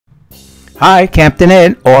Hi, Captain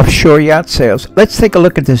Ed, Offshore Yacht Sales. Let's take a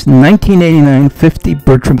look at this 1989 50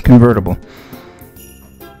 Bertram convertible.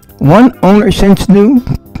 One owner since new.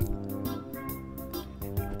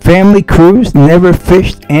 Family cruise, never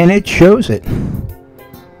fished, and it shows it.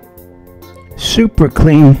 Super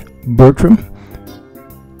clean Bertram.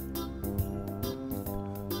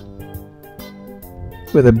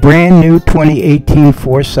 With a brand new 2018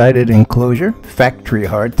 four-sided enclosure, factory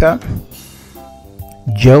hardtop.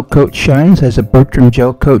 Gel coat shines as a Bertram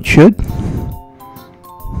gel coat should.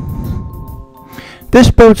 This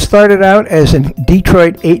boat started out as a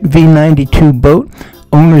Detroit 8V92 boat.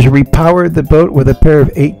 Owners repowered the boat with a pair of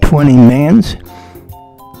 820 Mans.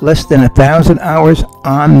 Less than 1,000 hours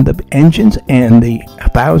on the engines, and the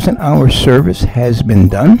 1,000-hour service has been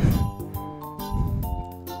done.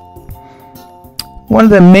 One of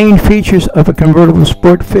the main features of a convertible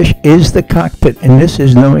sport fish is the cockpit, and this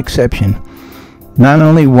is no exception. Not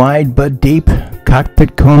only wide but deep,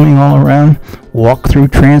 cockpit combing all around, walk-through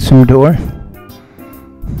transom door,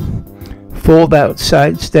 fold-out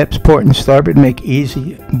side steps, port and starboard make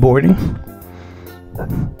easy boarding.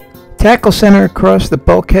 Tackle center across the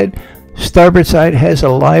bulkhead. Starboard side has a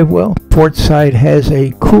live well, port side has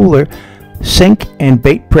a cooler, sink and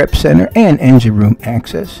bait prep center, and engine room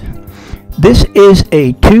access. This is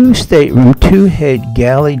a two-stateroom, two-head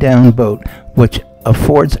galley-down boat, which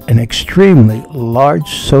affords an extremely large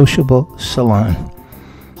sociable salon.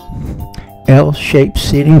 L-shaped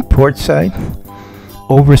seating port side,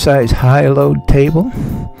 oversized high-load table,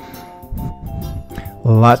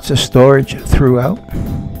 lots of storage throughout.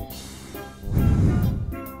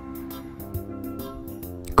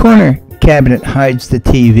 Corner cabinet hides the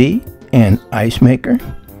TV and ice maker.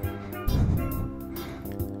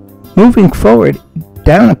 Moving forward,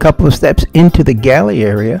 down a couple of steps into the galley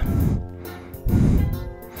area.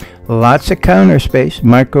 Lots of counter space,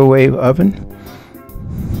 microwave oven.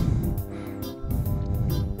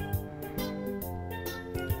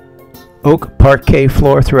 Oak parquet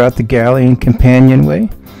floor throughout the galley and companionway.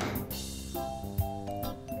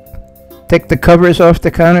 Take the covers off the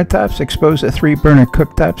countertops, expose a 3-burner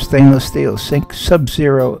cooktop, stainless steel sink,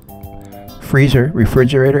 sub-zero freezer,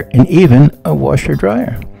 refrigerator, and even a washer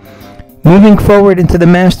dryer. Moving forward into the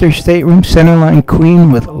master stateroom, centerline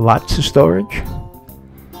queen with lots of storage.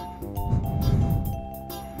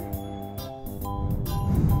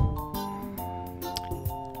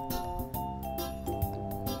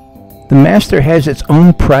 The master has its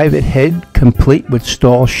own private head, complete with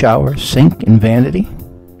stall, shower, sink, and vanity.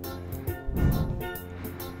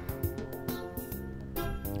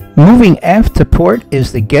 Moving aft to port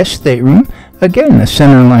is the guest stateroom. Again, a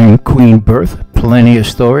centerline queen berth, plenty of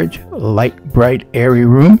storage, light, bright, airy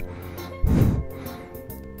room.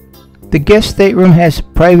 The guest stateroom has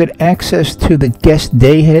private access to the guest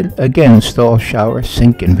day head. Again, stall, shower,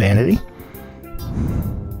 sink, and vanity.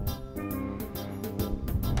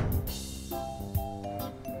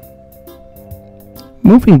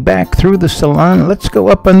 Moving back through the salon, let's go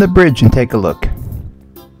up on the bridge and take a look.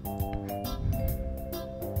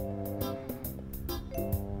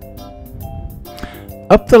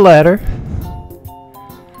 Up the ladder.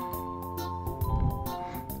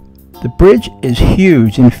 The bridge is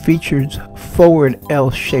huge and features forward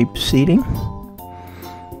L-shaped seating.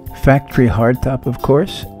 Factory hardtop, of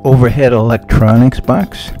course. Overhead electronics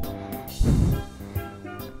box.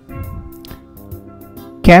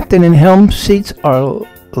 Captain and helm seats are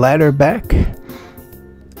ladder back.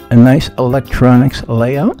 A nice electronics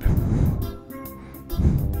layout.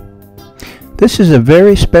 This is a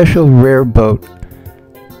very special rare boat.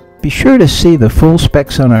 Be sure to see the full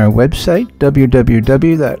specs on our website,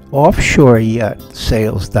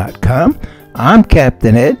 www.offshoreyahtsales.com. I'm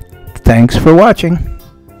Captain Ed. Thanks for watching.